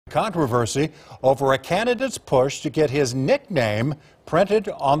Controversy over a candidate's push to get his nickname printed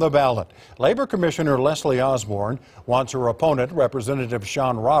on the ballot. Labor Commissioner Leslie Osborne wants her opponent, Representative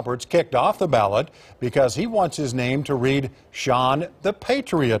Sean Roberts, kicked off the ballot because he wants his name to read Sean the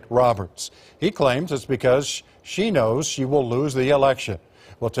Patriot Roberts. He claims it's because she knows she will lose the election.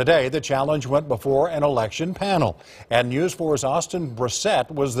 Well, today the challenge went before an election panel, and News 4's Austin Brissett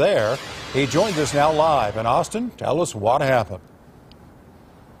was there. He joins us now live. And Austin, tell us what happened.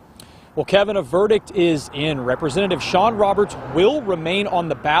 Well, Kevin, a verdict is in. Representative Sean Roberts will remain on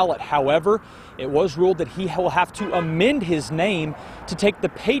the ballot. However, it was ruled that he will have to amend his name to take the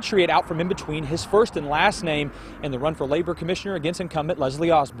Patriot out from in between his first and last name in the run for Labor Commissioner against incumbent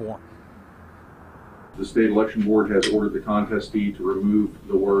Leslie Osborne. The state election board has ordered the contestee to remove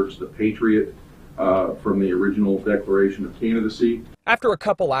the words "the Patriot" from the original declaration of candidacy. After a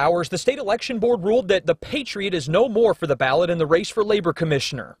couple hours, the state election board ruled that the Patriot is no more for the ballot in the race for Labor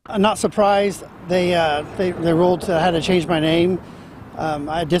Commissioner. I'm not surprised they ruled I had to change my name.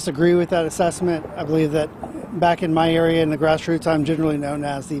 I disagree with that assessment. I believe that back in my area in the grassroots, I'm generally known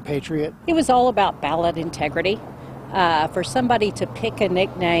as the Patriot. It was all about ballot integrity. For somebody to pick a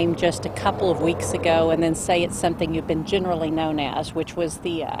nickname just a couple of weeks ago and then say it's something you've been generally known as, which was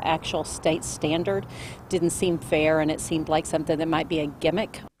the actual state standard, didn't seem fair, and it seemed like something that might be a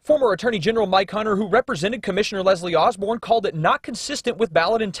gimmick. Former Attorney General Mike Hunter, who represented Commissioner Leslie Osborne, called it not consistent with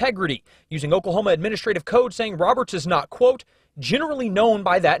ballot integrity, using Oklahoma Administrative Code, saying Roberts is not, quote, generally known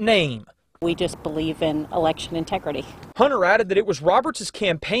by that name. We just believe in election integrity. Hunter added that it was Roberts'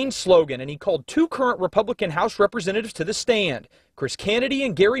 campaign slogan, and he called two current Republican House representatives to the stand, Chris Kennedy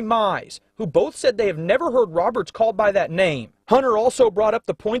and Gary Mize, who both said they have never heard Roberts called by that name. Hunter also brought up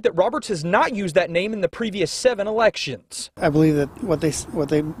the point that Roberts has not used that name in the previous 7 elections. I believe that what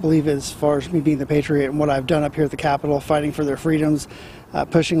they believe as far as me being the Patriot and what I've done up here at the Capitol, fighting for their freedoms,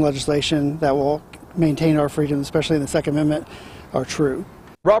 pushing legislation that will maintain our freedoms, especially in the Second Amendment, are true.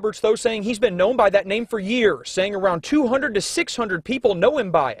 Roberts, though, saying he's been known by that name for years, saying around 200 to 600 people know him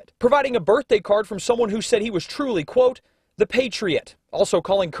by it, providing a birthday card from someone who said he was truly, quote, the Patriot. Also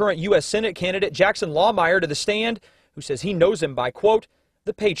calling current U.S. Senate candidate Jackson Lawmeyer to the stand, who says he knows him by, quote,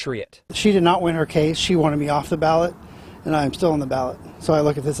 the Patriot. She did not win her case. She wanted me off the ballot, and I am still on the ballot. So I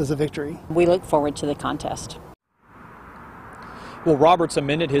look at this as a victory. We look forward to the contest. Well, Roberts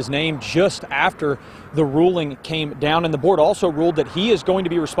amended his name just after the ruling came down, and the board also ruled that he is going to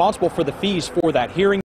be responsible for the fees for that hearing.